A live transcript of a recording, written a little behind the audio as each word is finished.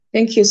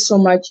Thank you so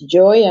much,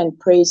 Joy, and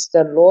praise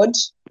the Lord.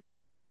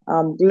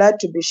 I'm glad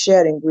to be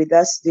sharing with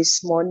us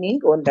this morning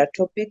on the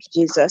topic,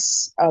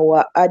 Jesus,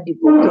 our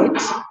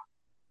advocate.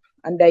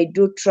 And I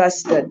do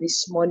trust that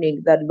this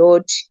morning the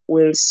Lord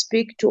will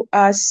speak to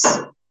us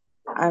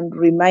and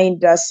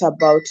remind us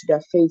about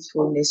the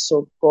faithfulness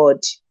of God.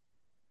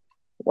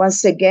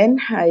 Once again,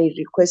 I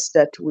request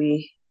that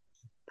we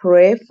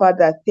pray.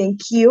 Father,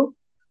 thank you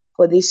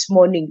for this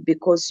morning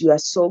because you are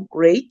so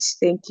great.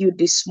 Thank you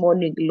this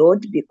morning,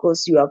 Lord,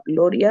 because you are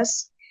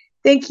glorious.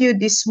 Thank you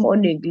this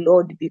morning,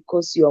 Lord,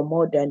 because you are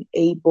more than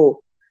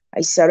able.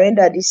 I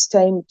surrender this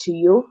time to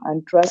you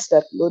and trust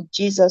that, Lord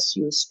Jesus,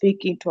 you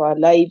speak into our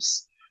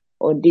lives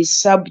on this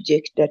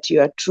subject, that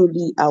you are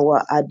truly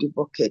our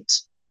advocate.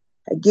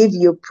 I give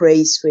you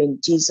praise, for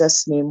in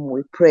Jesus' name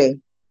we pray.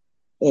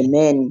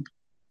 Amen.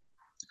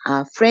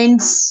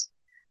 Friends,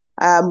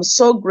 I'm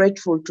so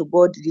grateful to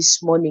God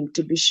this morning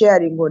to be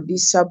sharing on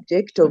this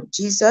subject of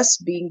Jesus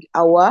being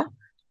our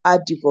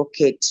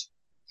advocate.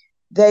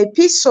 The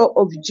epistle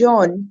of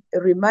John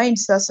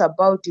reminds us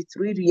about the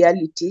three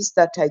realities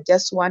that I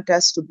just want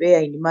us to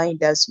bear in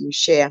mind as we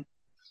share.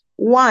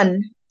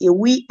 One,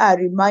 we are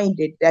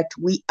reminded that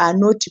we are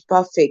not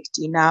perfect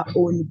in our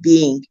own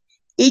being.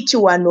 Each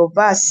one of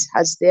us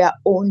has their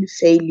own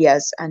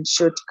failures and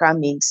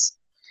shortcomings.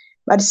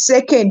 But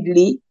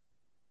secondly,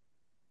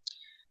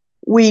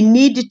 we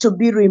need to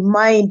be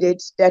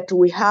reminded that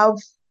we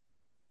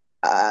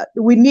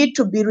need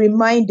to be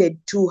reminded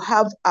to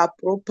have a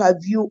proper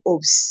view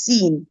of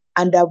sin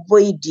and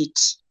avoid it,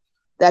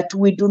 that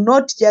we do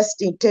not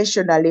just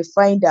intentionally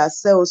find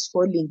ourselves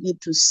falling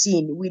into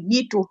sin. We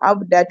need to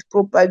have that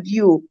proper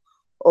view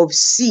of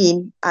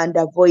sin and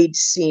avoid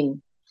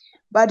sin.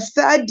 But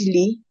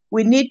thirdly,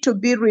 we need to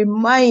be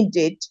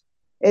reminded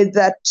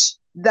that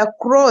the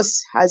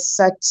cross has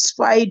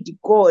satisfied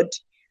God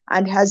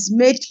and has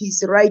met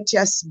his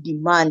righteous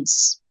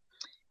demands.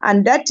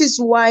 And that is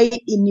why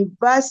in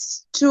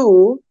verse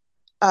 2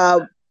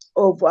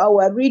 of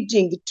our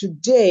reading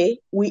today,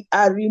 we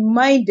are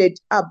reminded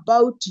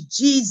about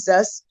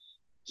Jesus.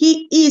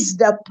 He is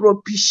the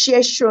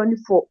propitiation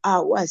for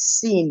our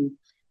sin.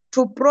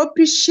 To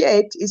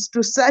propitiate is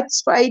to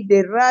satisfy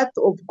the wrath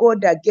of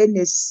God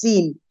against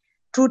sin,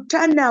 to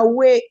turn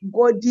away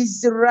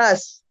God's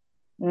wrath,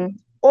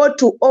 or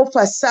to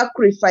offer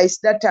sacrifice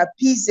that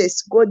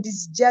appeases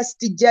God's just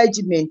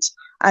judgment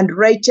and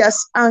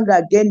righteous anger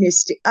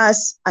against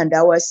us and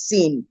our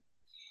sin.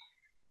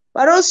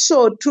 But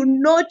also to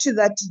note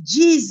that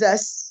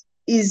Jesus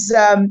is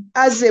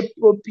as a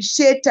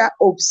propitiator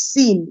of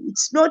sin.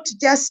 It's not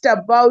just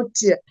about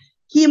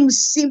him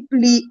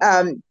simply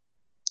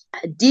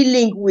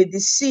dealing with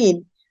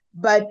sin,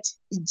 but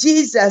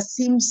Jesus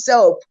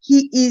himself,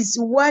 he is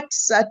what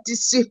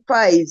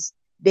satisfies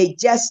the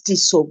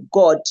justice of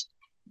God.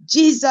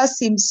 Jesus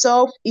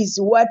himself is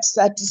what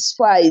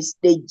satisfies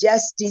the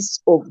justice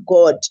of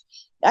God.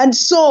 And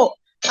so,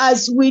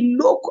 as we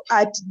look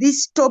at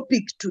this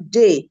topic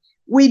today,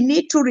 we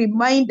need to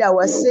remind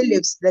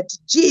ourselves that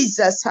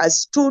Jesus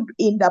has stood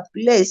in the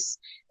place,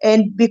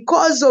 and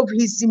because of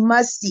his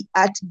mercy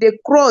at the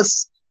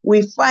cross,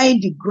 we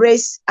find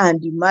grace and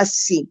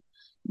mercy.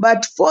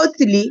 But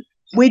fourthly,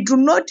 we do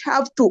not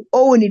have to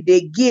own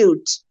the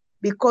guilt,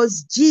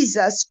 because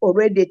Jesus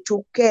already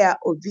took care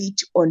of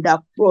it on the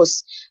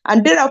cross.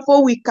 And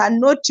therefore, we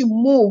cannot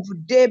move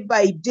day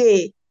by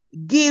day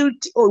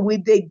guilt, or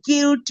with the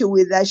guilt,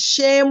 with the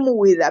shame,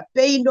 with the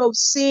pain of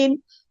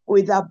sin,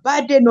 with the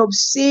burden of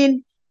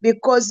sin,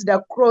 because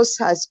the cross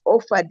has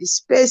offered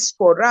space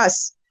for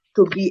us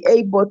to be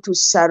able to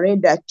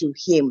surrender to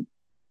him.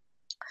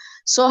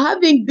 So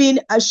having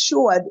been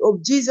assured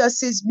of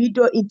Jesus's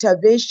middle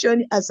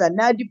intervention as an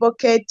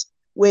advocate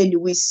when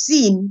we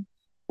sin,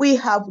 we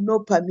have no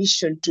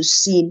permission to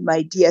sin,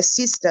 my dear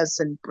sisters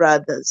and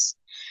brothers.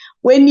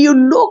 When you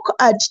look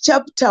at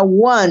chapter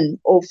 1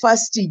 of 1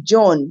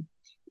 John,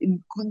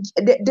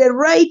 the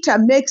writer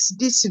makes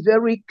this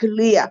very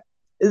clear,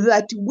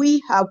 that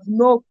we have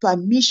no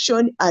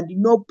permission and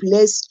no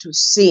place to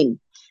sin.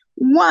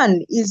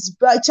 One is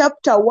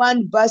chapter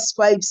 1 verse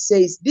 5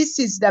 says, "This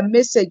is the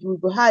message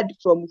we've heard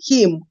from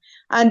him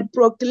and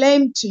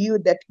proclaimed to you,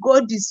 that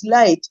God is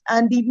light,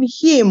 and in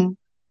him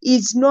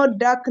is no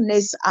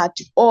darkness at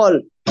all."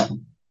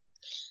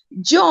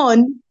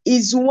 John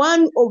is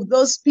one of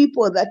those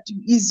people that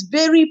is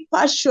very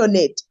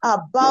passionate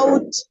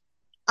about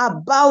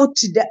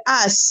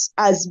us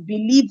as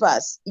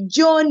believers.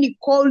 John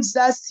calls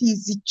us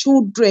his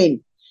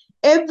children.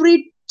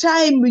 Every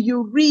time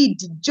you read,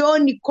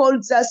 John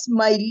calls us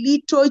my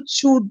little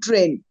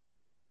children.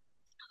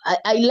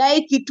 I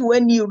like it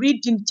when you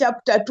read in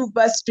chapter 2,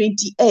 verse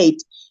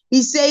 28.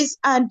 He says,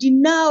 "And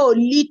now,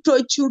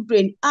 little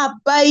children,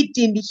 abide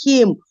in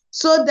him,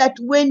 so that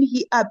when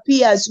he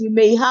appears, we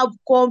may have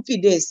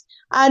confidence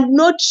and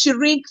not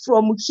shrink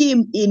from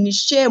him in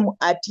shame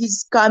at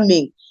his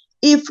coming.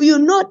 If you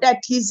know that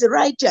he's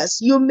righteous,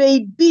 you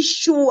may be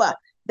sure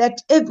that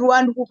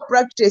everyone who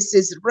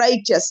practices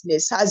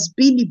righteousness has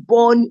been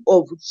born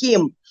of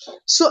him.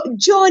 So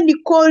John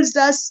calls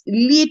us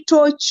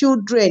little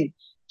children,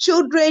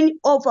 children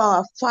of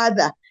our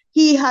Father.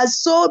 He's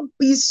so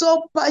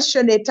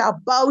passionate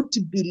about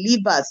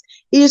believers.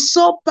 He's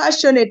so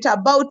passionate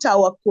about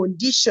our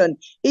condition.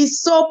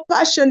 He's so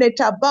passionate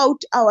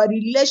about our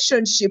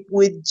relationship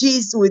with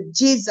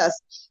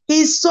Jesus.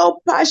 He's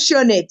so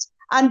passionate,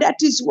 and that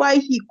is why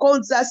he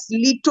calls us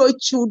little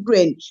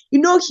children. You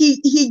know, he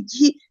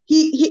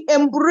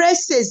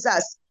embraces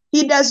us.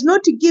 He does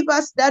not give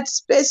us that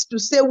space to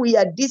say we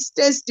are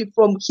distanced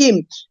from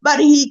him, but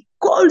he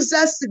calls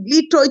us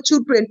little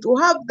children to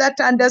have that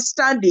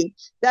understanding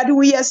that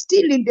we are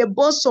still in the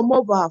bosom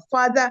of our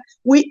Father.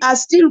 We are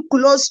still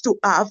close to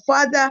our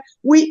Father.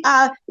 We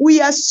are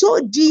so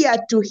dear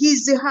to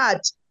his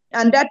heart.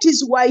 And that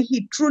is why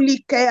he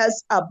truly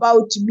cares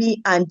about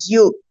me and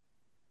you.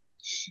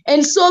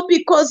 And so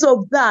because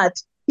of that,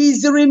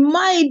 he's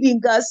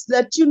reminding us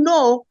that, you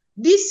know,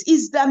 this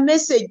is the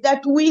message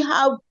that we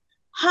have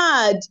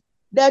heard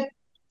that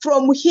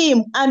from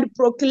him and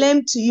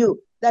proclaimed to you,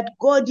 that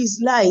God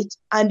is light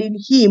and in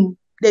him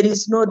there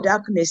is no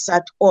darkness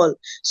at all.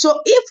 So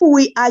if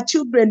we are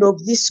children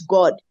of this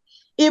God,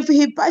 if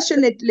he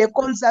passionately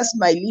calls us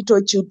my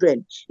little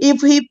children,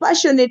 if he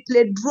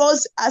passionately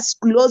draws us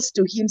close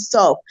to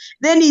himself,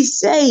 then he's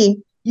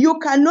saying, you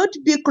cannot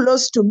be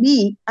close to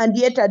me and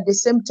yet at the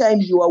same time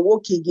you are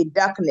walking in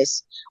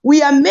darkness.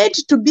 We are made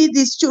to be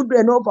these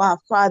children of our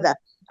Father.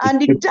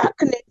 And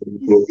darkness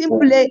is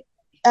simply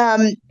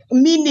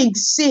meaning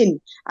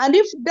sin. And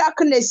if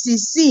darkness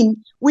is sin,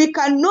 we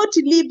cannot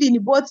live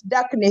in both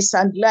darkness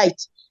and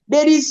light.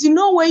 There is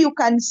no way you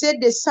can say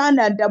the sun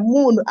and the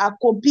moon are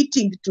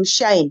competing to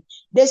shine.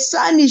 The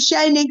sun is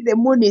shining, the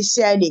moon is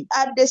shining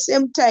at the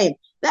same time.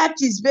 That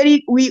is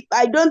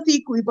I don't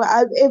think we've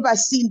ever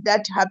seen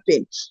that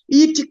happen.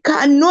 It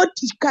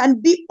can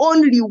be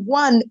only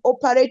one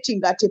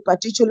operating at a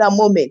particular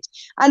moment.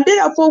 And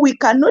therefore, we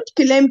cannot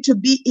claim to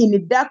be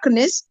in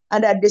darkness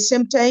and at the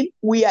same time,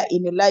 we are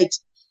in light.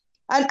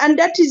 And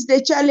that is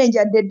the challenge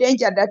and the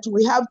danger that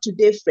we have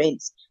today,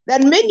 friends,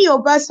 that many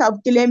of us have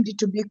claimed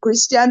to be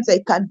Christians. I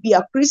can be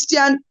a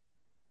Christian,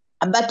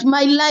 but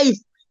my life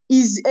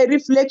is a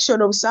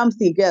reflection of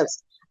something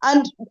else.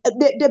 And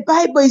the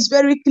Bible is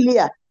very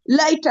clear.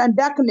 Light and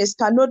darkness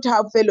cannot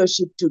have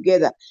fellowship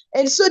together.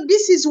 And so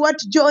this is what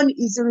John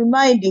is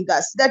reminding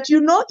us, that,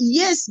 you know,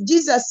 yes,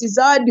 Jesus is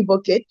our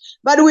advocate,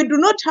 but we do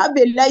not have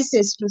a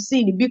license to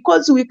sin,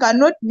 because we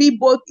cannot be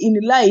both in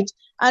light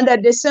and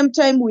at the same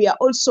time we are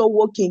also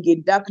walking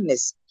in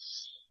darkness.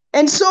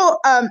 And so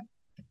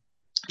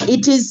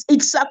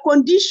it's a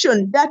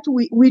condition that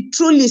we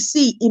truly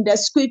see in the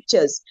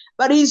scriptures.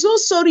 But he's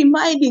also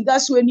reminding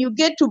us, when you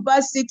get to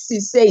verse 6, he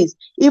says,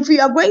 if we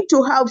are going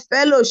to have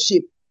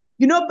fellowship,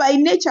 you know, by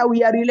nature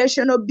we are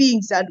relational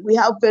beings and we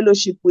have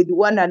fellowship with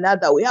one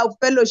another. We have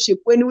fellowship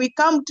when we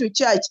come to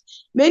church.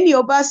 Many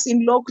of us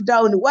in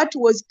lockdown, what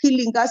was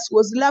killing us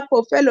was lack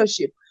of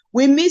fellowship.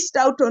 We missed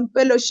out on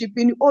fellowship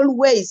in all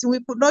ways.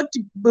 We could not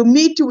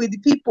meet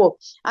with people.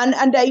 And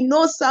I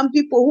know some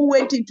people who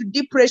went into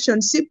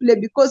depression simply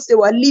because they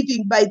were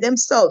living by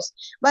themselves.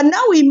 But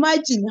now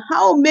imagine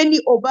how many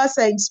of us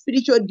are in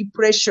spiritual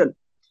depression.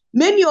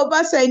 Many of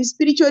us are in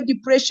spiritual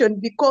depression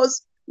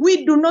because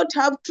we do not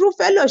have true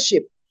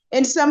fellowship.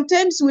 And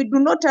sometimes we do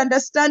not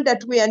understand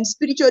that we are in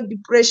spiritual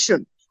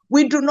depression.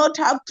 We do not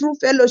have true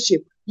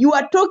fellowship. You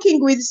are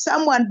talking with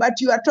someone, but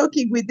you are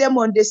talking with them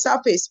on the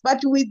surface.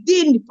 But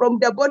within, from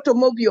the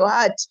bottom of your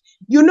heart,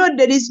 you know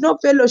there is no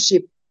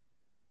fellowship,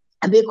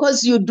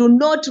 because you do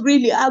not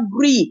really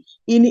agree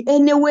in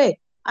any way.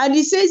 And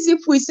he says, if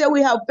we say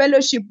we have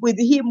fellowship with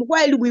him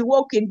while we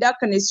walk in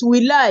darkness,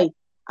 we lie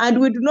and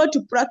we do not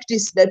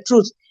practice the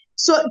truth.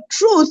 So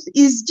truth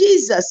is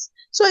Jesus.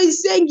 So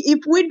he's saying, if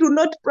we do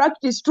not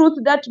practice truth,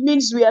 that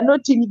means we are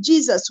not in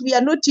Jesus. We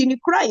are not in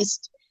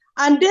Christ.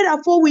 And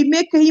therefore, we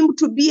make him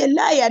to be a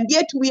liar, and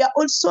yet we are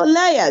also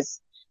liars.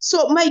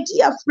 So, my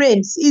dear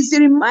friends, he's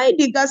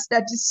reminding us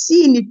that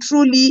sin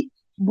truly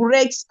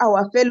breaks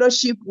our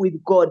fellowship with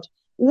God.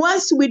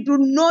 Once we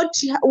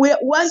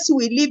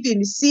live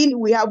in sin,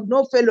 we have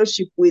no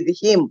fellowship with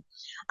him.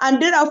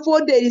 And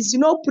therefore, there is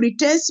no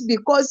pretense,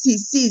 because he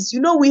sees, you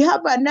know, we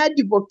have an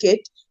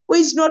advocate who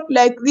is not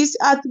like these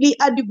earthly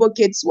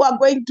advocates who are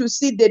going to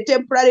see the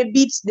temporary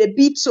bits, the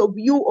bits of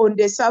you on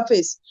the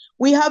surface.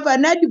 We have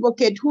an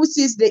advocate who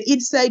sees the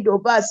inside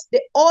of us,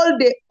 all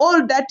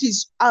that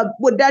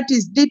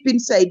is deep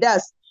inside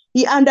us.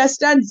 He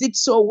understands it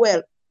so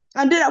well.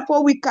 And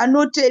therefore, we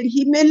cannot tell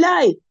him a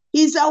lie.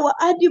 He's our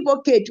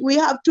advocate. We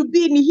have to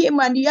be in him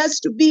and he has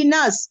to be in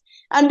us.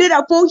 And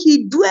therefore,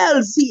 he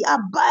dwells, he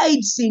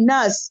abides in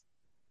us.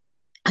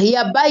 He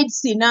abides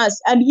in us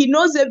and he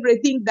knows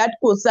everything that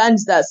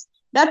concerns us.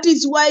 That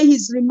is why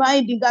he's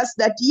reminding us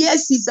that,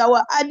 yes, he's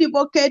our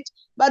advocate,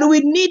 but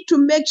we need to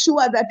make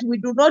sure that we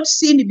do not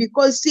sin,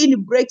 because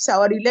sin breaks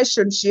our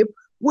relationship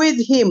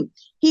with him.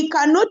 He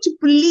cannot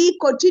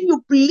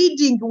continue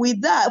pleading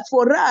with us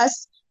for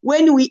us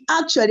when we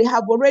actually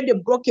have already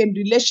broken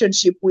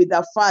relationship with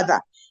our Father.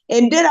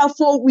 And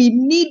therefore, we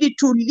need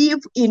to live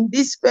in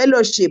this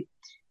fellowship.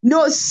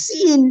 No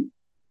sin,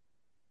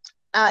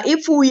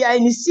 if we are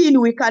in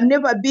sin, we can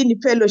never be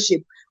in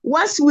fellowship.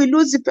 Once we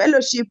lose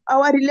fellowship,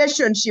 our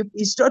relationship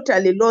is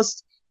totally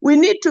lost. We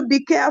need to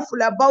be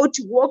careful about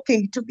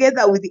walking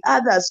together with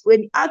others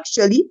when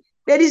actually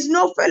there is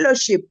no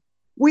fellowship.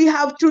 We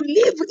have to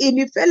live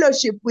in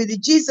fellowship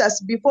with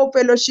Jesus before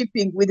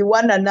fellowshipping with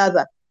one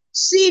another.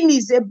 Sin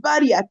is a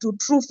barrier to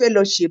true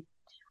fellowship.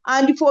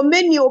 And for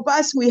many of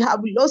us, we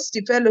have lost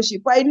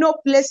fellowship. I know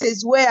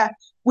places where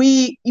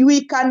we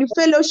can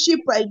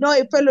fellowship. I know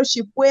a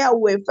fellowship where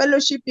we're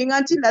fellowshipping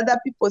until other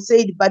people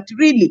said, but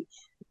really,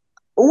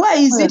 why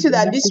is it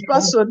that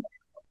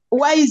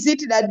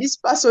this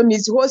person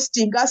is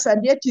hosting us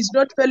and yet is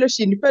not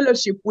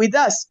fellowship with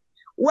us?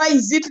 Why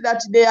is it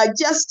that they are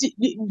just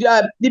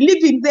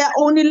living their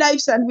own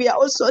lives and we are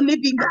also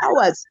living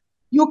ours?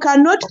 You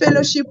cannot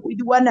fellowship with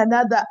one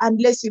another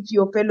unless if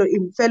you're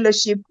in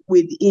fellowship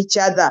with each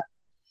other.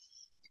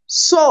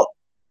 So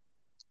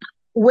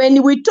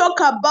when we talk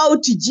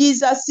about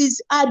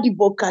Jesus's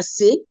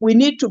advocacy, we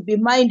need to be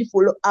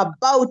mindful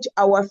about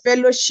our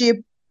fellowship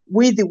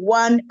with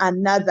one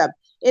another.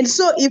 And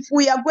so if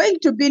we are going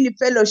to be in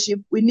fellowship,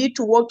 we need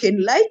to walk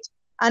in light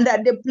and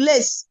at the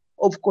place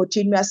of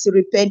continuous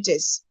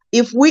repentance,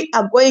 if we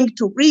are going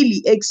to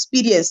really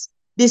experience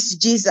this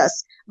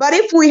Jesus. But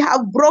if we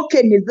have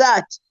broken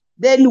that,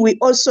 then we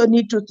also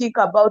need to think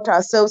about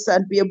ourselves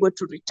and be able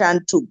to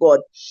return to God.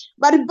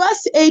 But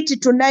verse 8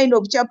 to 9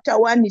 of chapter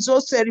 1 is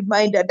also a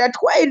reminder that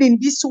while in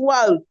this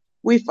world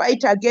we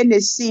fight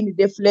against sin,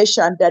 the flesh,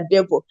 and the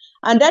devil.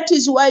 And that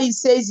is why he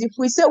says, if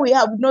we say we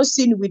have no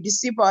sin, we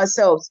deceive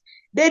ourselves.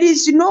 There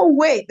is no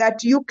way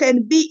that you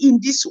can be in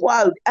this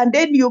world and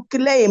then you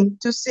claim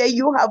to say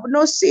you have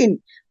no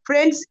sin.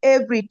 Friends,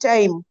 every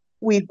time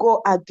we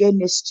go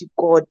against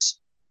God.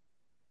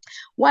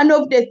 One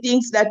of the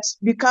things that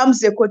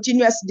becomes a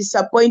continuous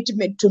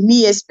disappointment to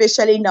me,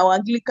 especially in our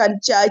Anglican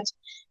church,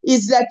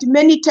 is that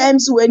many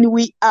times when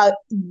we are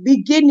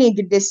beginning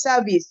the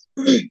service,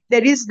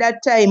 there is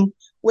that time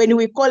when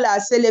we call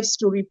ourselves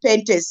to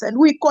repentance, and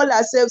we call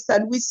ourselves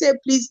and we say,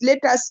 please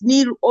let us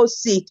kneel or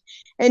sit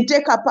and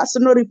take a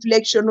personal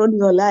reflection on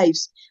your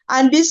lives.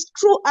 And these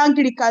true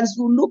Anglicans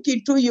will look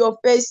into your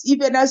face,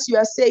 even as you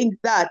are saying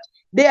that.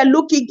 They are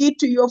looking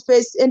into your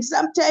face, and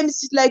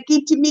sometimes it's like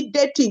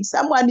intimidating.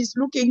 Someone is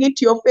looking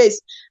into your face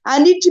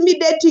and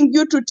intimidating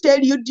you to tell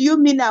you, do you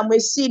mean I'm a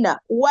sinner?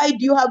 Why do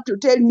you have to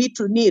tell me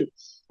to kneel?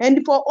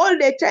 And for all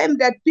the time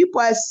that people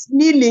are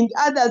kneeling,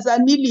 others are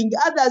kneeling,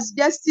 others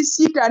just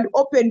sit and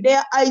open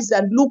their eyes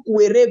and look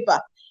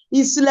wherever.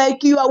 It's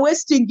like you are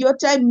wasting your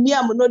time. Me,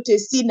 I'm not a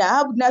sinner. I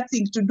have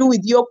nothing to do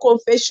with your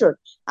confession.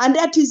 And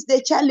that is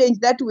the challenge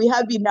that we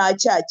have in our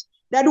church,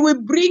 that we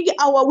bring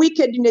our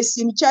wickedness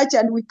in church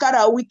and we carry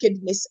our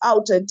wickedness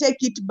out and take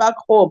it back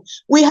home.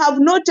 We have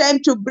no time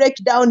to break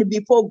down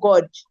before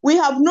God. We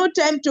have no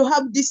time to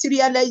have this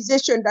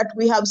realization that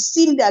we have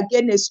sinned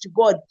against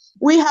God.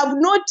 We have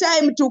no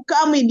time to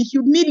come in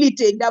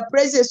humility in the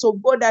presence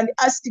of God and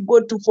ask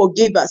God to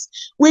forgive us.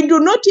 We do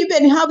not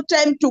even have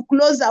time to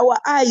close our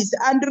eyes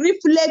and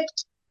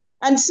reflect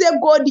and say,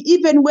 God,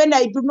 even when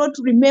I do not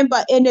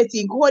remember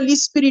anything, Holy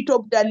Spirit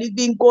of the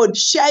living God,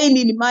 shine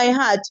in my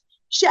heart.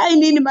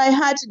 Shine in my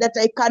heart that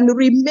I can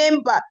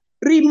remember.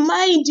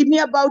 Remind me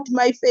about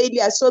my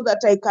failure so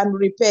that I can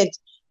repent.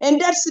 And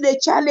that's the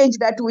challenge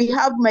that we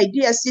have, my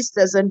dear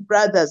sisters and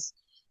brothers.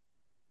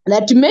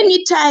 That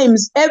many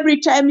times, every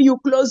time you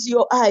close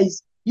your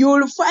eyes, you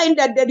will find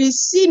that there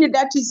is sin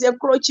that is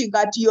encroaching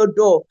at your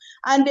door.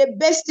 And the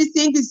best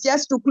thing is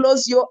just to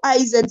close your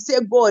eyes and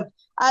say, God,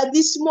 at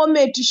this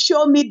moment,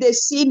 show me the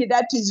sin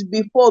that is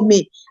before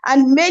me.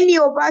 And many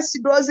of us,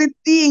 those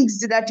things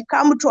that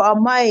come to our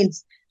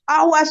minds,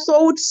 our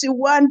thoughts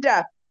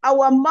wander,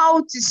 our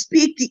mouths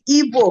speak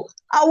evil,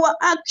 our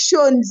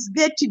actions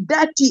get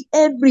dirty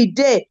every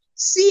day.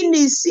 Sin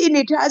is sin.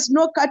 It has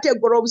no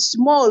category of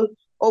small,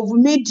 of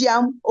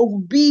medium,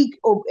 of big,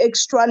 of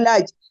extra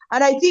large.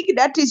 And I think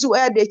that is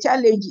where the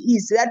challenge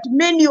is, that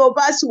many of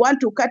us want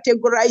to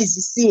categorize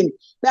sin.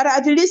 That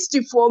at least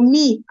for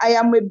me,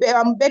 I'm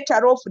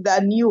better off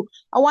than you.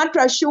 I want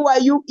to assure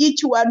you,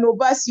 each one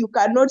of us, you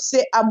cannot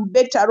say I'm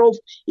better off.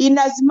 In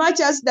as much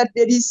as that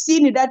there is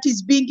sin that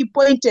is being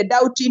pointed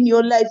out in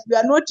your life, you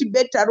are not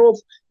better off.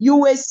 You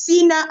were a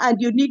sinner and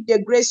you need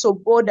the grace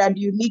of God and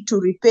you need to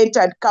repent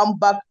and come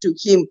back to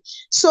Him.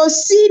 So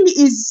sin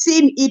is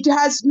sin. It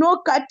has no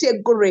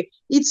category.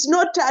 It's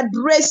not a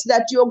dress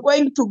that you're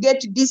going to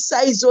get this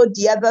size or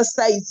the other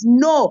size.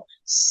 No,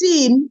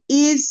 sin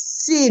is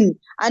sin.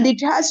 And it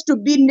has to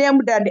be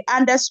named and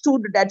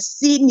understood that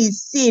sin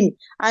is sin.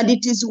 And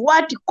it is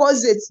what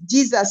causes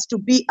Jesus to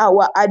be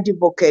our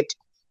advocate.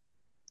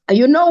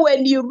 You know,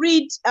 when you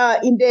read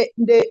in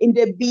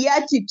the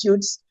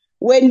Beatitudes,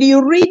 when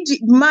you read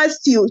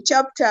Matthew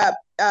chapter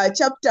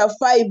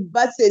 5,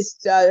 verses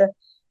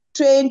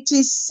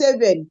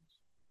 27,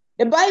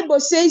 the Bible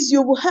says,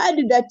 you've heard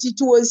that it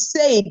was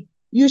said,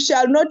 you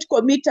shall not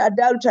commit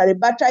adultery.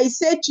 But I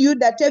say to you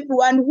that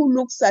everyone who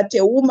looks at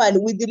a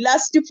woman with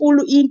lustful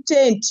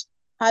intent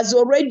has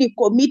already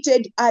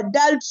committed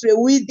adultery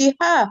with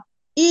her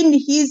in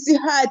his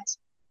heart.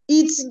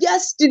 It's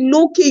just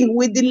looking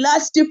with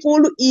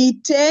lustful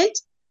intent.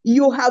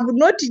 You have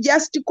not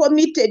just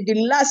committed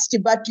lust,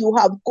 but you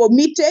have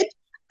committed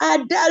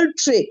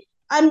adultery.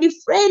 And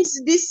friends,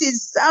 this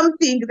is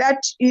something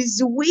that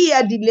is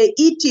weirdly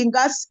eating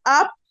us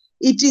up.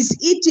 It is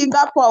eating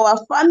up our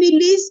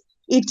families.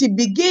 It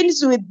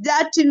begins with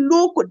that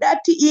look,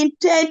 that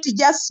intent,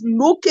 just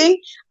looking,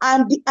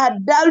 and the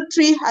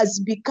adultery has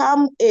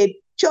become a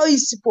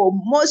choice for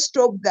most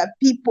of the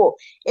people.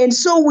 And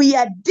so we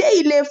are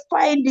daily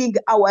finding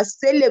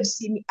ourselves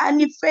in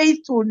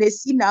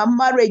unfaithfulness in our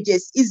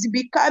marriages is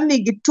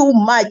becoming too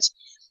much.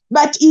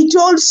 But it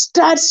all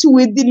starts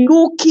with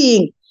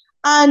looking,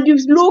 and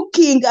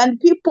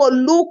people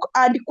look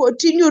and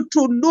continue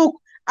to look,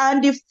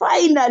 and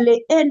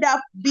finally end up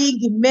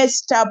being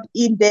messed up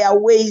in their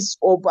ways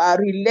of our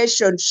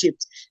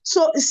relationships.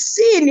 So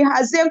sin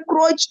has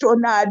encroached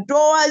on our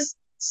doors,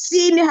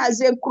 sin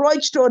has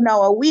encroached on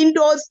our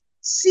windows,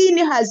 sin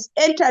has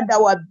entered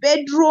our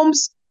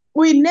bedrooms.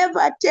 We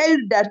never tell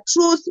the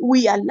truth,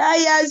 we are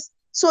liars.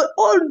 So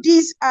all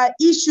these are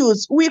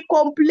issues. We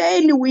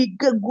complain, we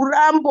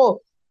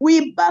grumble,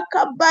 we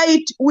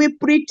backbite, we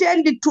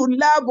pretend to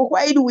love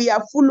while we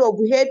are full of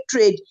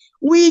hatred.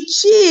 We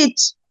cheat.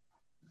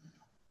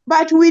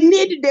 But we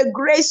need the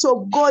grace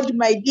of God,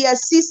 my dear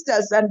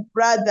sisters and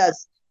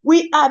brothers.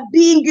 We are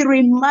being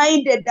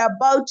reminded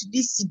about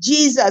this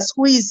Jesus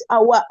who is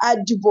our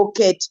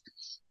advocate.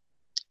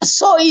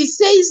 So he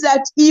says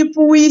that if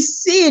we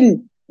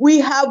sin, we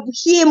have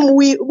him.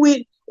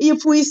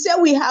 If we say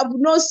we have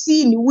no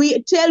sin,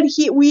 we tell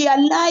him we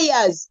are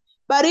liars.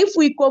 But if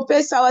we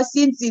confess our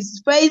sins,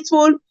 he's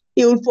faithful,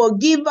 he will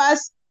forgive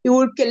us, he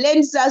will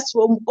cleanse us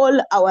from all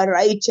our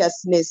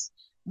righteousness.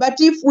 But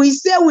if we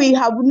say we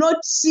have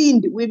not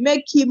sinned, we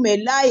make him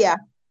a liar,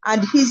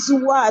 and his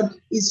word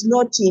is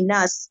not in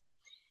us.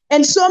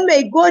 And so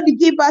may God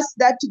give us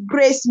that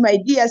grace, my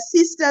dear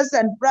sisters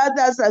and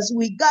brothers, as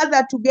we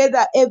gather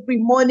together every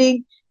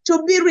morning,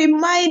 to be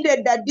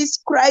reminded that this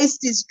Christ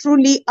is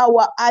truly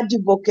our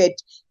advocate,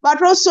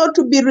 but also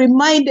to be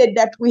reminded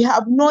that we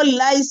have no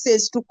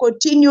license to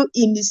continue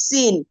in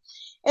sin.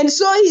 And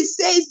so he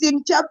says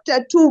in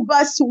chapter 2,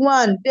 verse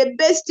 1, the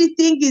best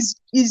thing is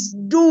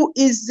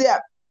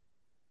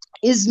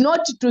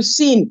not to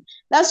sin.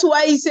 That's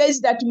why he says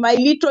that, my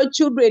little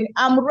children,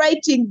 I'm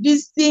writing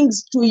these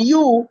things to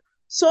you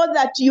so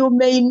that you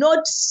may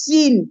not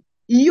sin.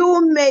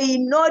 You may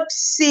not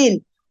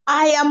sin.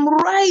 I am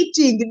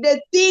writing the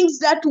things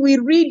that we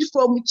read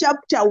from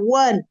chapter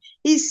 1.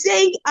 He's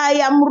saying, I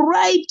am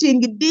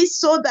writing this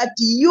so that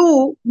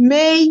you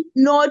may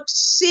not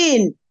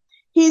sin.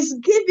 He's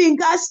giving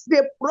us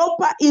the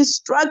proper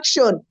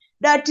instruction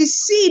that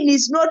sin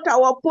is not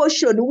our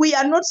portion. We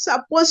are not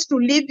supposed to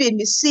live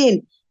in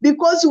sin,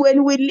 because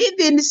when we live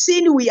in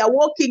sin, we are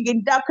walking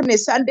in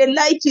darkness and the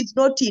light is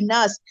not in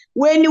us.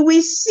 When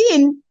we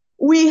sin,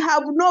 we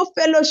have no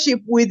fellowship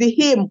with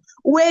him.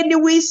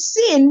 When we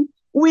sin,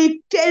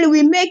 we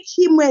make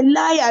him a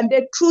liar and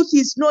the truth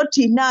is not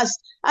in us.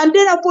 And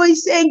therefore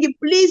he's saying,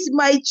 please,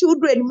 my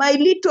children, my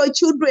little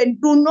children,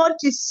 do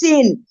not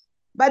sin.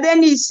 But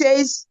then he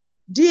says,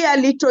 dear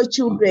little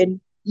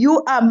children,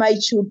 you are my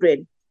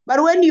children.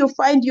 But when you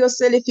find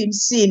yourself in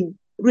sin,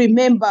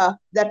 remember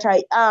that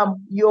I am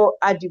your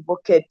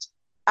advocate.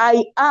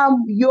 I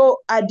am your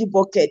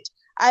advocate.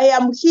 I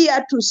am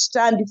here to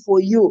stand for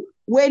you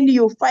when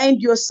you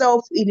find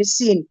yourself in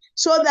sin,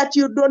 so that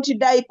you don't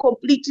die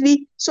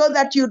completely, so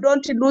that you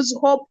don't lose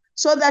hope,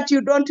 so that you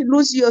don't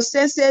lose your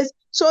senses,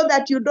 so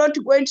that you don't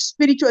go into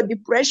spiritual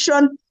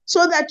depression,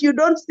 so that you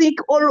don't think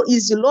all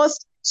is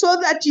lost, so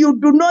that you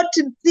do not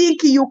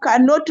think you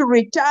cannot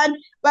return.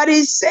 But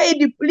he said,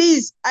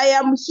 please, I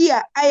am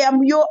here. I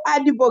am your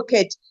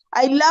advocate.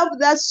 I love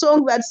that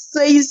song that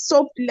says,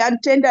 softly and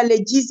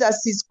tenderly,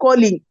 Jesus is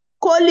calling,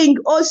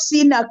 oh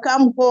sinner,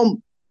 come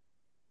home.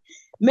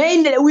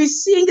 Mainly, we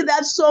sing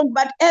that song,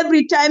 but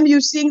every time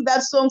you sing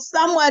that song,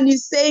 someone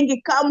is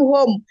saying, come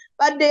home.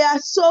 But they are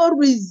so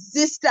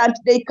resistant,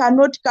 they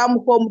cannot come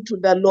home to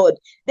the Lord.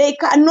 They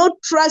cannot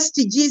trust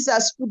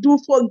Jesus to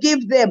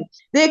forgive them.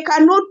 They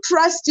cannot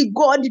trust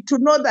God to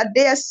know that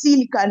their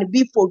sin can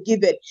be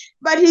forgiven.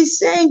 But he's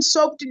saying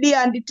softly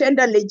and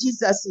tenderly,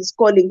 Jesus is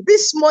calling.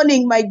 This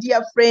morning, my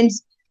dear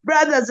friends,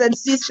 brothers and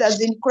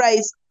sisters in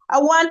Christ, I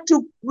want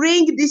to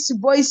bring this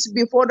voice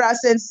before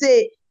us and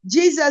say,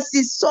 Jesus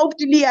is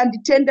softly and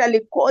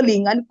tenderly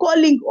calling,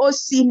 oh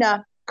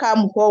sinner,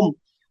 come home.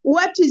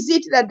 What is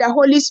it that the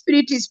Holy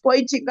Spirit is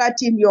pointing at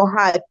in your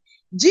heart?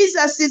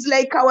 Jesus is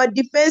like our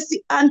defense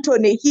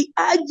attorney. He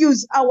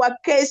argues our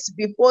case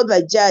before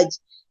the judge.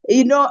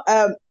 You know,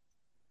 I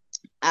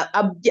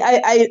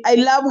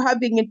love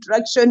having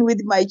interaction with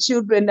my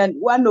children, and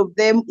one of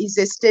them is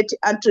a state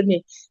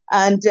attorney,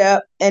 and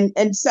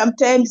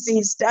sometimes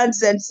he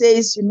stands and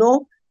says, you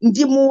know,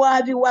 ndi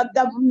muwabi wa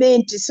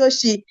government. So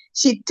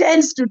she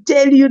tends to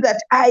tell you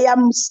that I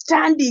am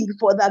standing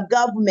for the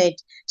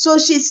government. So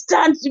she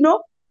stands,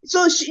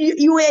 so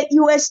you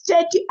were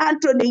State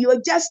Anthony,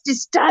 you're just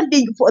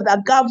standing for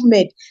the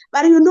government.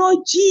 But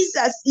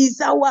Jesus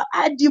is our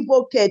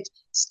advocate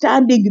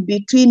standing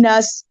between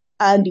us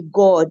and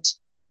God.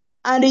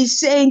 And he's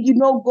saying,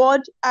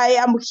 God, I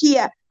am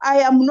here. I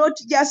am not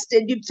just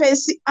a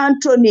defense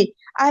attorney.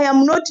 I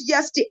am not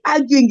just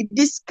arguing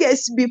this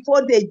case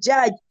before the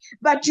judge.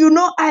 But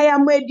I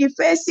am a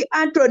defense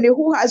attorney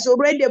who has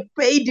already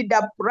paid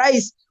the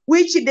price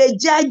which the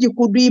judge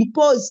could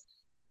impose.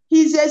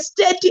 He's a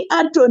state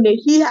attorney.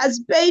 He has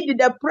paid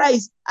the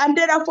price, and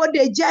therefore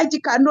the judge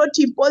cannot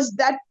impose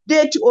that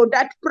debt or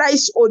that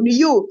price on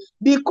you,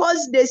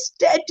 because the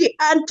state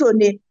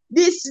attorney,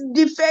 this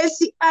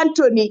defense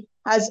attorney,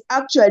 has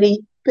actually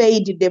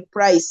paid the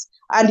price.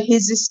 And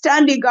he's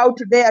standing out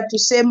there to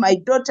say, my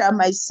daughter,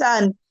 my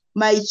son,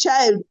 my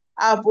child,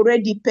 I've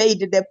already paid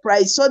the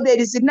price. So there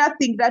is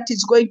nothing that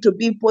is going to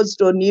be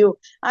imposed on you.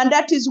 And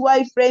that is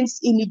why, friends,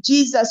 in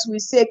Jesus we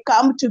say,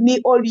 come to me,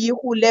 all you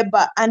who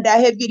labor and are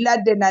heavy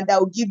laden, and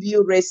I'll give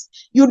you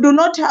rest. You do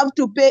not have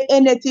to pay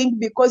anything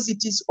because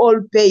it is all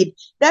paid.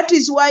 That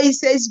is why he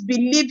says,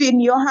 believe in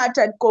your heart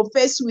and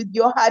confess with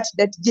your heart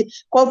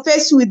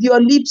confess with your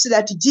lips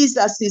that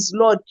Jesus is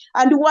Lord.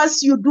 And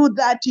once you do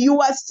that, you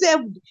are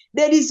saved.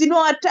 There is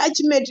no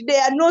attachment.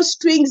 There are no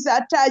strings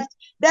attached.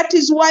 That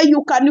is why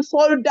you can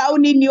fall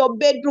down in your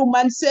bedroom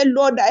and say,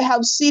 Lord, I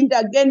have sinned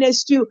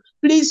against you.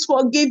 Please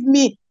forgive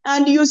me.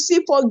 And you see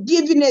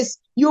forgiveness.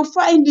 You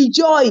find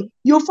joy.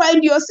 You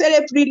find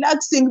yourself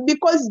relaxing,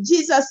 because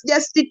Jesus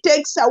just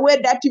takes away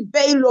that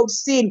veil of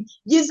sin.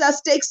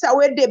 Jesus takes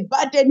away the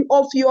burden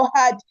of your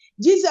heart.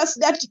 Jesus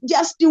that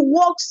just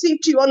walks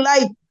into your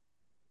life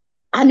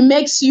and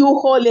makes you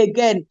whole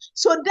again.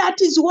 So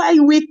that is why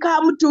we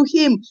come to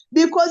him,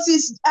 because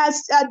he's as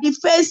a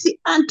defense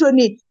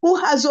attorney who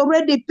has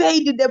already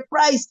paid the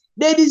price.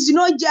 There is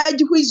no judge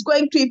who is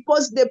going to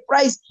impose the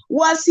price.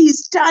 Once he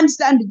stands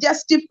and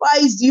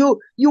justifies you,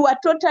 you are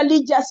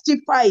totally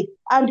justified,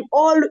 and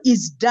all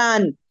is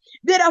done.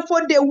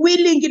 Therefore, the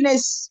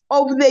willingness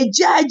of the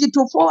judge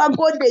to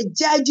forego the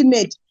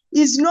judgment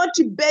is not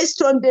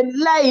based on the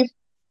life,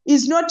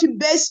 is not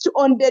based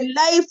on the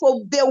life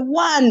of the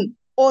one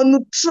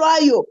on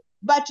trial,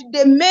 but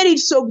the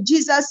merits of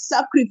Jesus'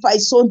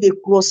 sacrifice on the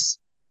cross.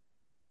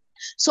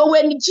 So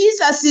when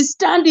Jesus is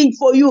standing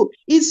for you,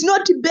 it's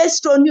not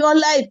based on your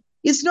life.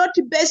 It's not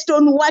based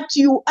on what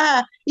you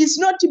are. It's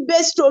not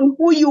based on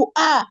who you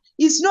are.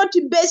 It's not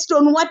based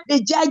on what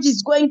the judge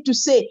is going to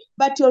say,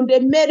 but on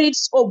the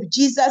merits of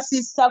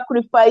Jesus'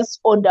 sacrifice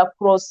on the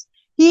cross.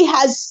 He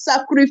has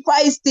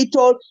sacrificed it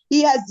all.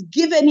 He has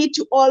given it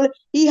all.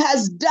 He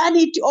has done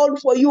it all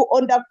for you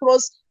on the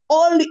cross.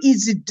 All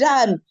is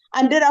done,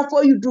 and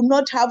therefore you do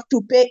not have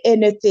to pay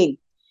anything.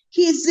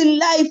 His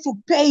life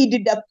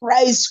paid the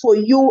price for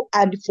you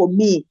and for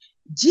me.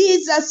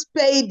 Jesus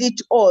paid it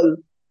all.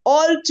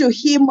 All to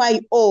him I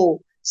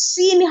owe.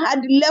 Sin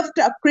had left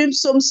a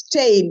crimson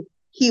stain.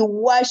 He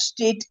washed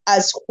it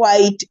as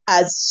white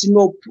as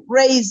snow.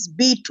 Praise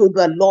be to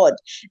the Lord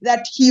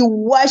that he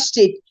washed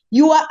it.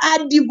 Your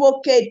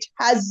advocate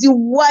has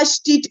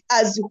washed it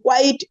as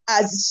white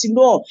as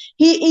snow.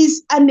 He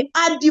is an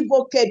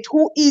advocate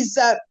who is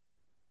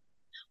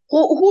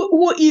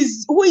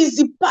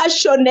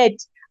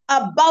passionate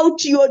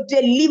about your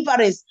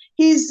deliverance.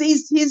 He's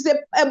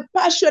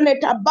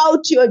passionate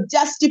about your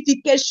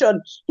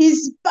justification.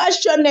 He's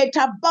passionate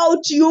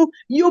about you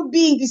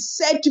being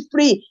set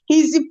free.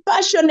 He's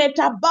passionate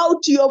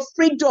about your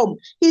freedom.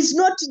 He's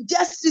not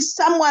just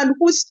someone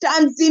who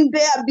stands in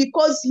there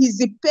because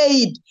he's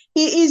paid.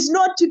 He is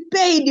not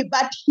paid,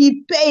 but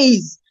he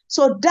pays.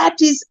 So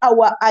that is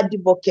our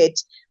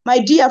advocate. My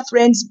dear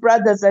friends,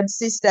 brothers and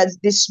sisters,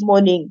 this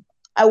morning,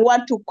 I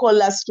want to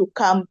call us to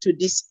come to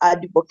this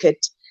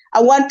advocate.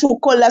 I want to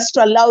call us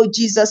to allow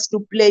Jesus to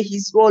play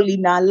his role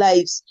in our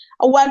lives.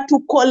 I want to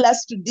call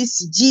us to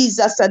this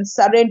Jesus and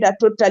surrender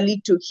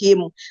totally to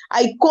him.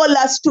 I call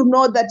us to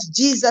know that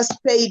Jesus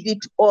paid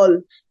it all.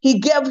 He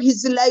gave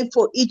his life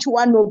for each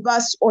one of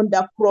us on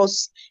the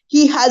cross.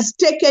 He has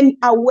taken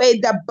away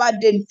the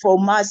burden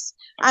from us,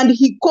 and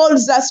he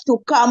calls us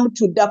to come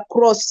to the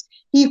cross.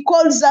 He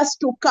calls us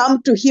to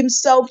come to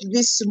himself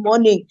this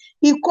morning.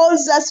 He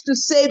calls us to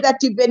say that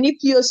even if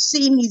your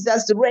sin is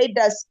as red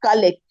as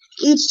scarlet,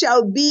 it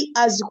shall be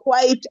as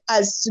white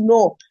as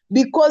snow,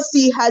 because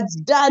he has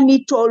done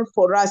it all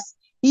for us.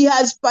 He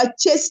has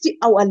purchased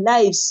our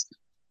lives.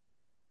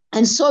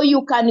 And so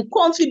you can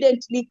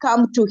confidently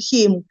come to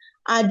him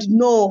and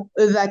know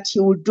that he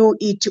will do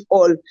it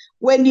all.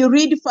 When you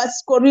read 1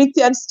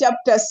 Corinthians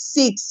chapter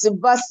 6,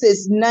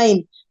 verses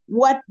 9,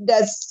 what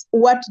does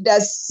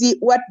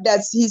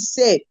he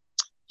say?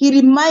 He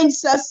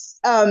reminds us,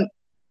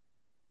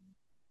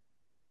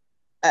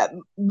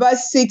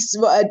 verse 6,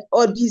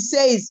 or he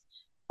says,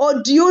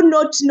 or do you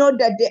not know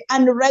that the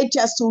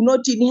unrighteous will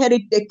not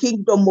inherit the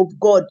kingdom of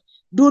God?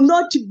 Do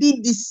not be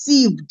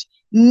deceived.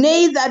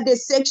 neither the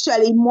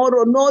sexually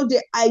immoral, nor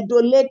the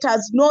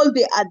idolaters, nor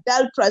the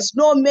adulterers,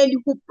 nor men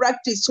who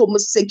practice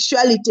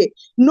homosexuality,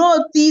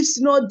 nor thieves,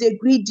 nor the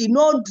greedy,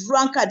 nor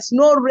drunkards,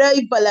 nor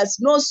revilers,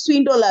 nor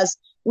swindlers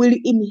will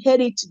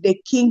inherit the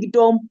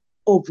kingdom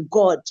of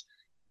God.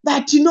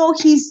 That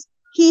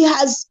he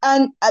has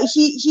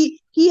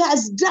he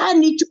has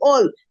done it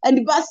all.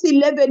 And verse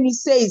 11 he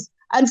says,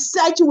 and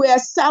such were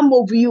some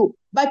of you,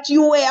 but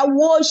you were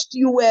washed,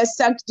 you were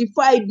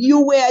sanctified, you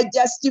were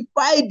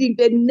justified in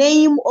the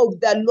name of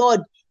the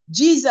Lord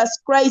Jesus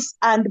Christ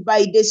and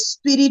by the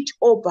Spirit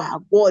of our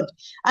God.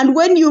 And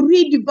when you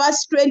read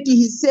verse 20,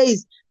 he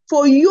says,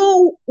 for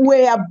you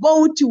were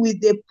bought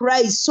with a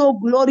price, so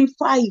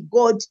glorify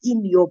God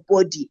in your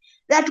body.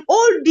 That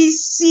all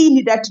this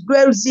sin that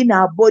dwells in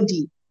our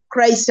body,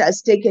 Christ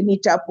has taken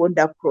it up on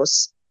the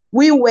cross.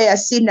 We were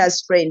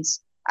sinners,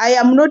 friends. I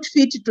am not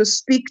fit to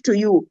speak to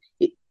you.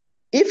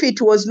 If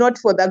it was not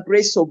for the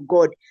grace of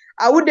God,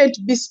 I wouldn't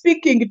be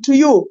speaking to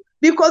you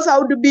because I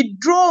would be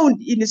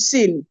drowned in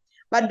sin.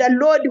 But the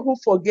Lord who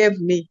forgave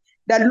me,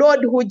 the Lord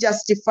who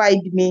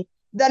justified me,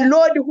 the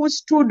Lord who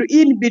stood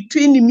in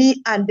between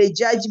me and the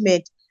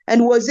judgment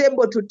and was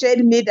able to tell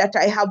me that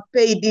I have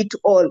paid it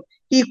all.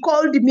 He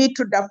called me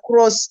to the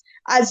cross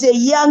as a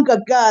younger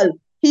girl.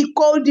 He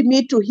called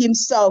me to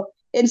himself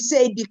and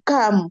said,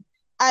 come,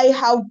 I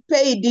have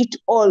paid it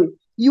all.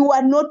 You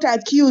are not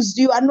accused.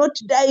 You are not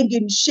dying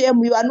in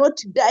shame. You are not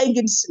dying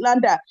in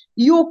slander.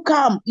 You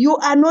come. You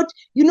are not,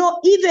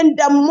 even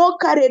the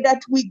mockery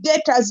that we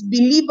get as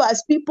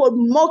believers, people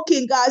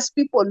mocking us,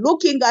 people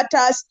looking at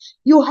us,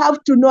 you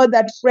have to know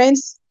that,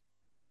 friends,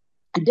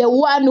 the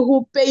one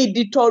who paid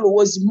it all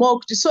was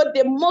mocked. So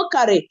the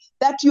mockery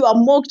that you are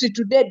mocked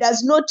today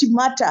does not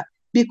matter,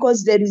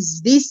 because there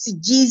is this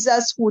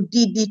Jesus who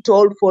did it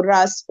all for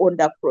us on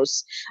the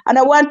cross. And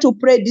I want to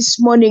pray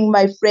this morning,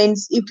 my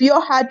friends, if your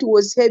heart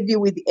was heavy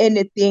with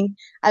anything,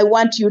 I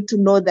want you to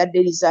know that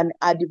there is an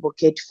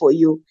advocate for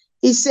you.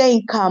 He's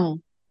saying,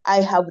 come, I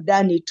have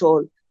done it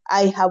all.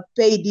 I have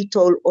paid it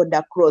all on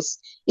the cross.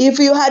 If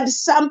you had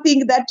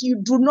something that you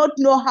do not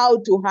know how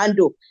to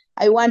handle,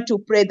 I want to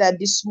pray that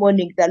this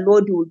morning the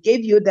Lord will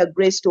give you the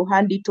grace to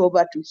hand it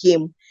over to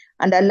him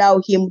and allow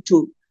him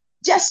to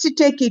just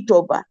take it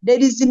over. There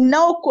is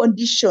no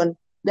condition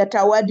that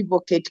our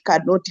advocate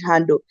cannot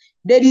handle.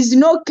 There is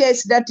no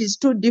case that is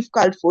too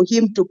difficult for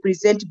him to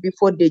present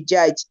before the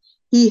judge.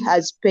 He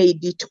has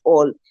paid it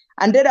all.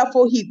 And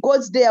therefore, he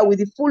goes there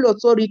with full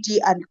authority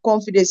and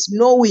confidence,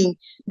 knowing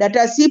that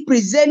as he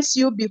presents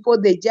you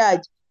before the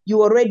judge,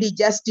 you already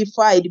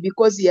justified,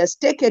 because he has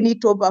taken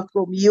it over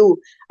from you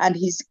and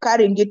he's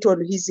carrying it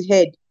on his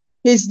head.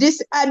 He's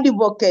this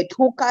advocate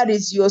who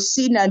carries your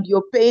sin and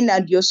your pain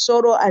and your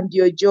sorrow and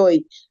your joy.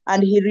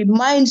 And he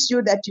reminds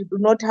you that you do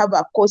not have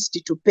a cost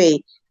to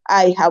pay.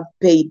 I have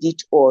paid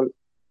it all.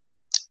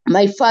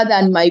 My Father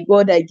and my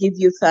God, I give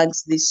you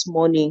thanks this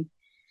morning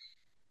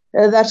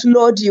that,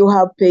 Lord, you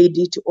have paid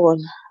it all.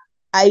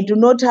 I do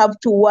not have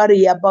to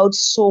worry about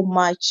so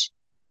much.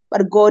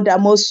 But God,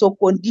 I'm also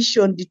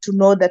conditioned to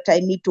know that I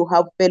need to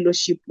have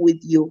fellowship with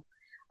you.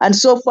 And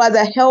so,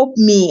 Father, help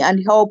me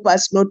and help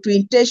us not to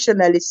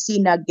intentionally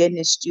sin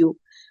against you.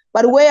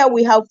 But where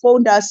we have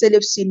found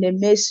ourselves in a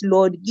mess,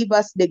 Lord, give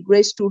us the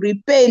grace to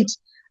repent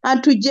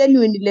and to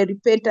genuinely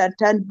repent and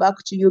turn back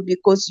to you,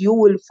 because you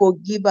will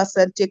forgive us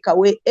and take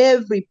away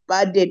every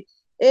burden,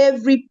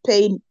 every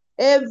pain,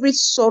 every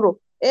sorrow,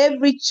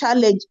 every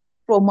challenge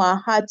from our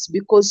hearts,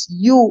 because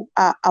you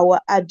are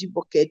our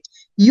advocate.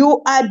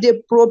 You are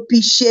the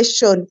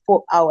propitiation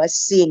for our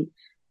sin.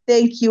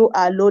 Thank you,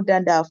 our Lord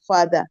and our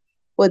Father.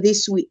 For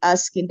this we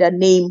ask in the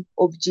name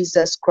of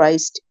Jesus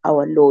Christ,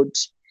 our Lord.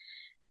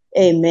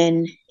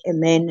 Amen.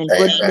 Amen. And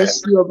God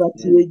bless you. Over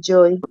to you,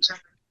 Joy.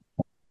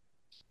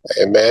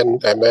 Amen.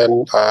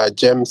 Amen.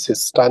 James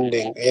is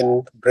standing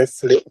in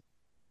briefly.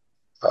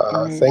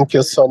 Thank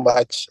you so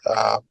much,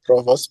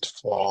 Provost,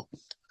 for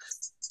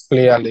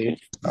clearly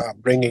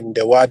bringing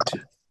the word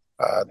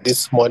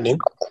this morning.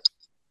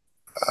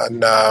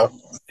 And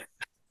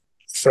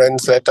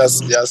friends, let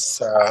us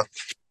just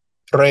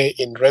pray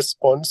in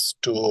response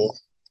to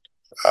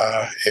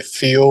a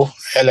few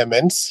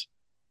elements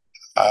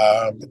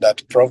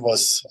that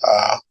Provost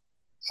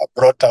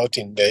brought out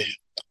in the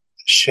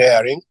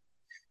sharing.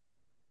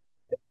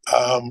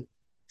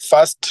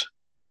 First,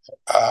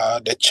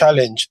 the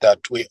challenge that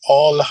we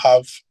all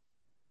have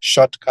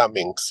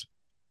shortcomings.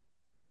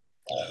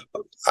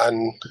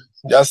 And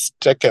just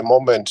take a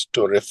moment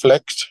to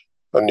reflect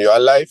on your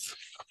life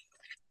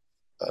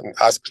and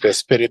ask the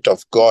Spirit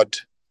of God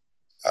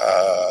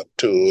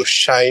to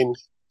shine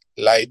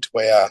light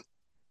where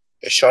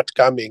a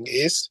shortcoming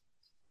is.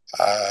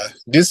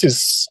 This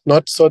is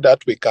not so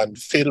that we can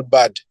feel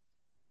bad,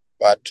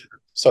 but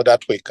so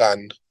that we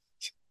can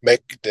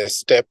take the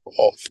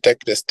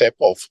step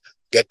of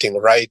getting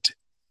right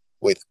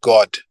with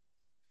God,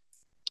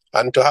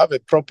 and to have a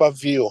proper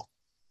view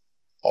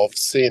of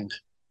sin,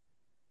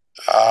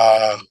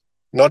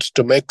 not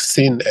to make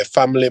sin a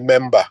family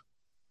member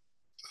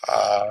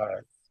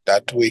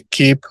that we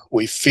keep,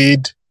 we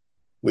feed,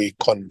 we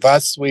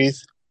converse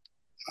with,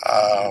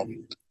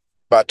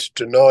 but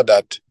to know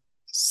that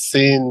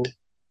sin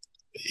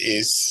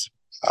is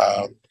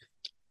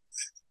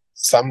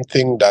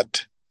something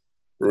that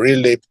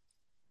really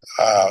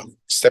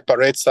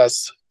separates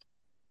us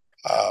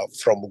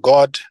from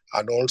God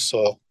and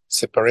also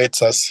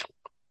separates us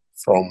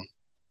from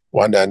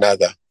one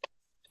another.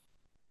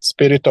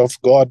 Spirit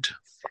of God,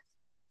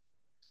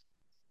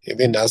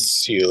 even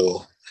as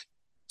you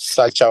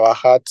search our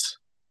hearts,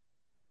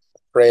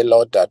 pray,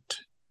 Lord, that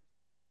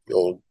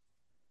you'll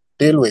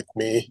deal with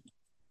me,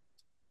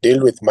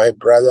 deal with my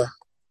brother,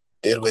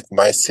 deal with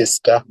my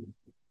sister,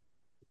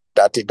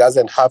 that it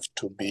doesn't have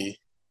to be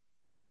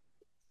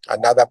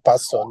another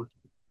person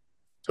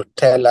to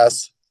tell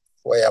us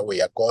where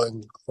we are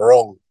going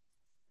wrong,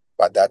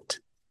 but that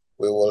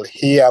we will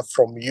hear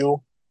from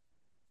you,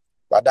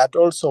 but that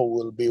also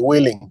will be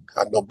willing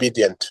and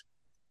obedient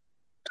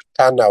to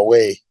turn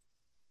away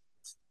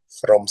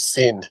from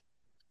sin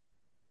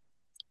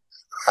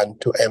and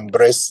to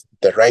embrace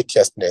the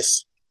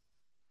righteousness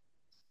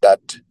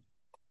that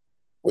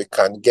we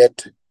can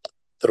get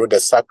through the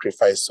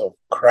sacrifice of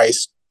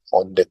Christ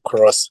on the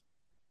cross.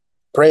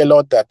 Pray,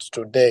 Lord, that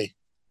today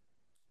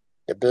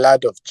the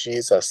blood of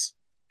Jesus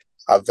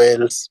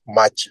avails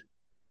much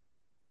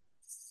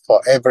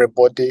for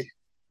everybody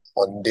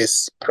on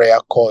this prayer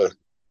call.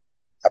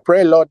 I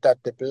pray, Lord,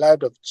 that the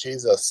blood of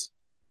Jesus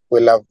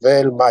will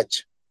avail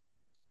much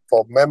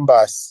for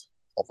members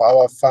of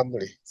our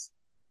families.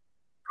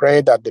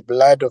 Pray that the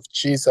blood of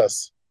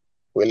Jesus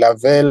will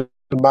avail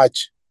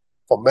much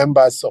for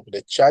members of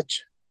the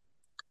church,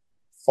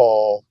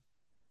 for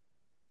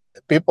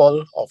the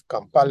people of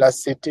Kampala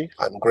City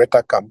and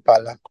Greater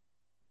Kampala,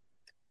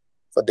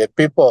 for the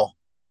people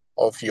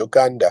of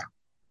Uganda.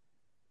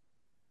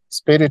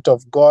 Spirit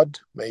of God,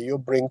 may you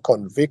bring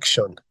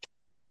conviction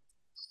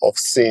of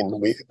sin.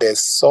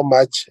 There's so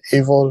much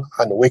evil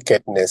and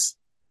wickedness,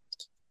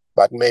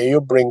 but may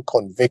you bring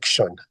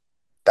conviction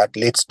that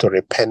leads to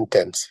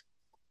repentance,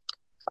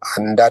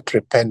 and that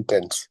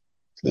repentance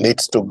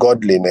leads to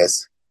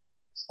godliness.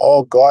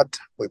 Oh God,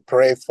 we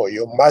pray for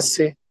your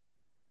mercy.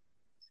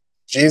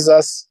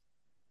 Jesus,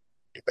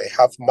 you may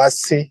have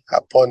mercy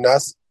upon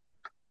us,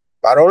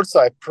 but also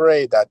I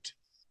pray that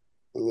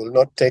we will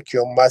not take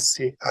your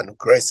mercy and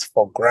grace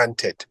for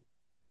granted,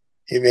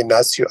 even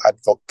as you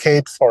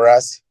advocate for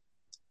us,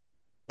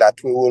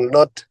 that we will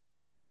not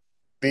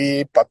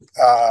be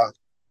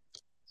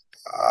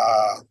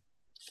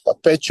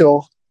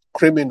perpetual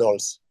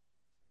criminals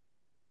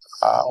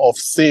of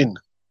sin.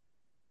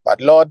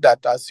 But Lord,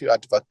 that as you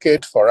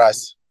advocate for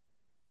us,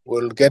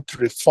 we'll get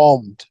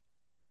reformed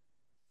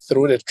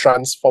through the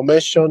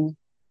transformation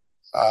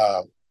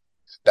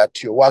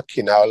that you work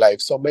in our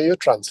lives. So may you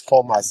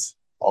transform us,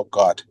 oh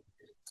God.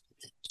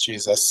 In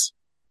Jesus'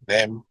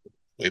 name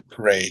we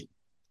pray.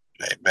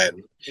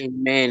 Amen.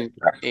 Amen.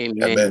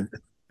 Amen. Amen.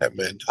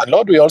 Amen. And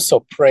Lord, we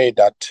also pray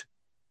that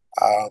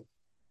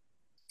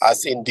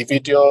as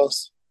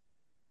individuals,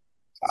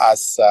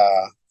 as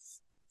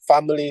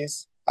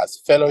families,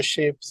 as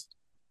fellowships,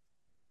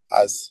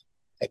 as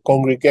a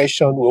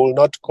congregation, we will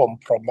not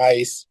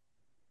compromise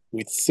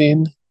with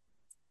sin.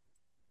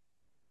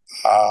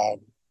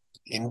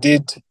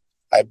 Indeed,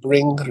 I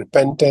bring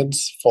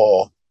repentance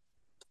for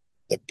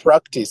the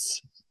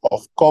practice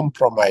of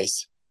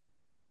compromise,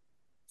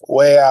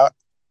 where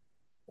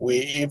we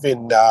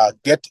even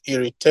get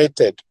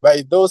irritated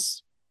by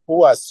those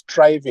who are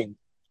striving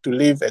to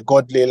live a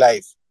godly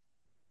life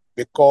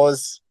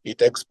because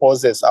it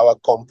exposes our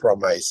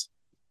compromise.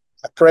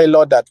 I pray,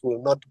 Lord, that we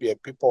will not be a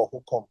people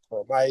who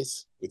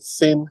compromise with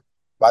sin,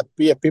 but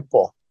be a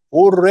people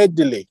who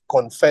readily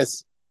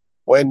confess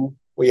when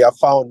we are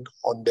found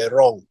on the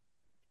wrong,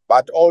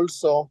 but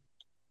also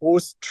who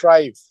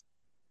strive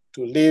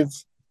to live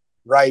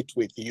right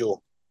with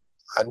you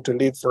and to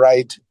live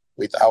right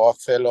with our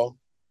fellow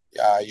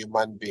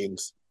human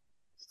beings.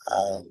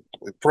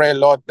 We pray,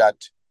 Lord,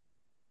 that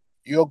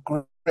your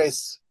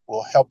grace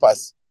will help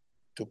us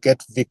to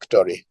get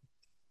victory.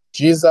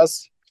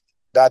 Jesus,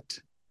 that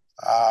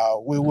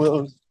we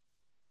will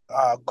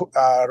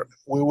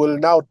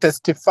now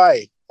testify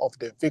of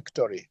the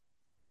victory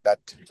that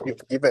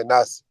you've given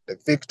us, the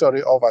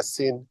victory over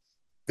sin,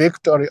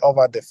 victory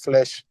over the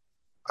flesh,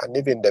 and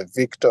even the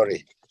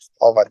victory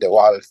over the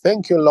world.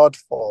 Thank you, Lord,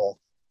 for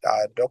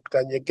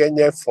Dr.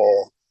 Nyegenye,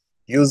 for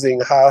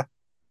using her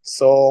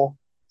so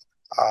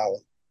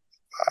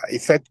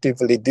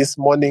effectively this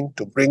morning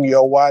to bring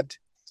your word.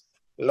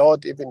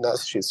 Lord, even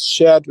as she's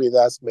shared with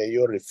us, may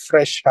you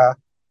refresh her.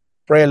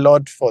 Pray,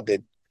 Lord, for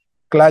the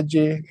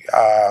clergy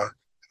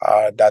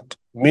that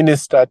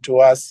minister to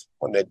us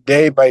on a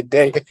day by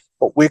day,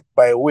 or week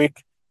by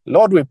week.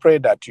 Lord, we pray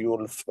that you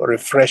will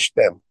refresh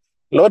them.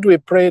 Lord, we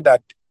pray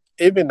that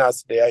even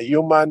as they are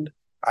human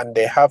and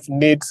they have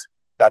needs,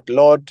 that,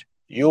 Lord,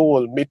 you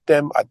will meet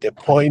them at the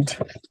point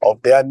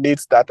of their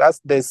needs, that as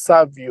they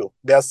serve you,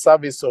 their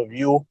service of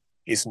you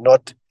is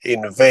not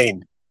in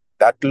vain.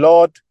 That,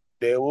 Lord,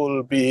 they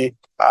will be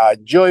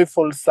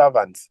joyful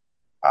servants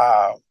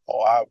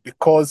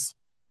because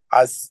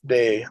as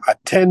they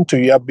attend to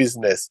your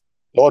business,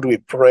 Lord, we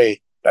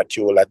pray that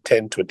you will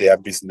attend to their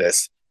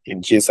business.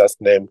 In Jesus'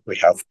 name we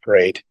have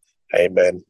prayed. Amen.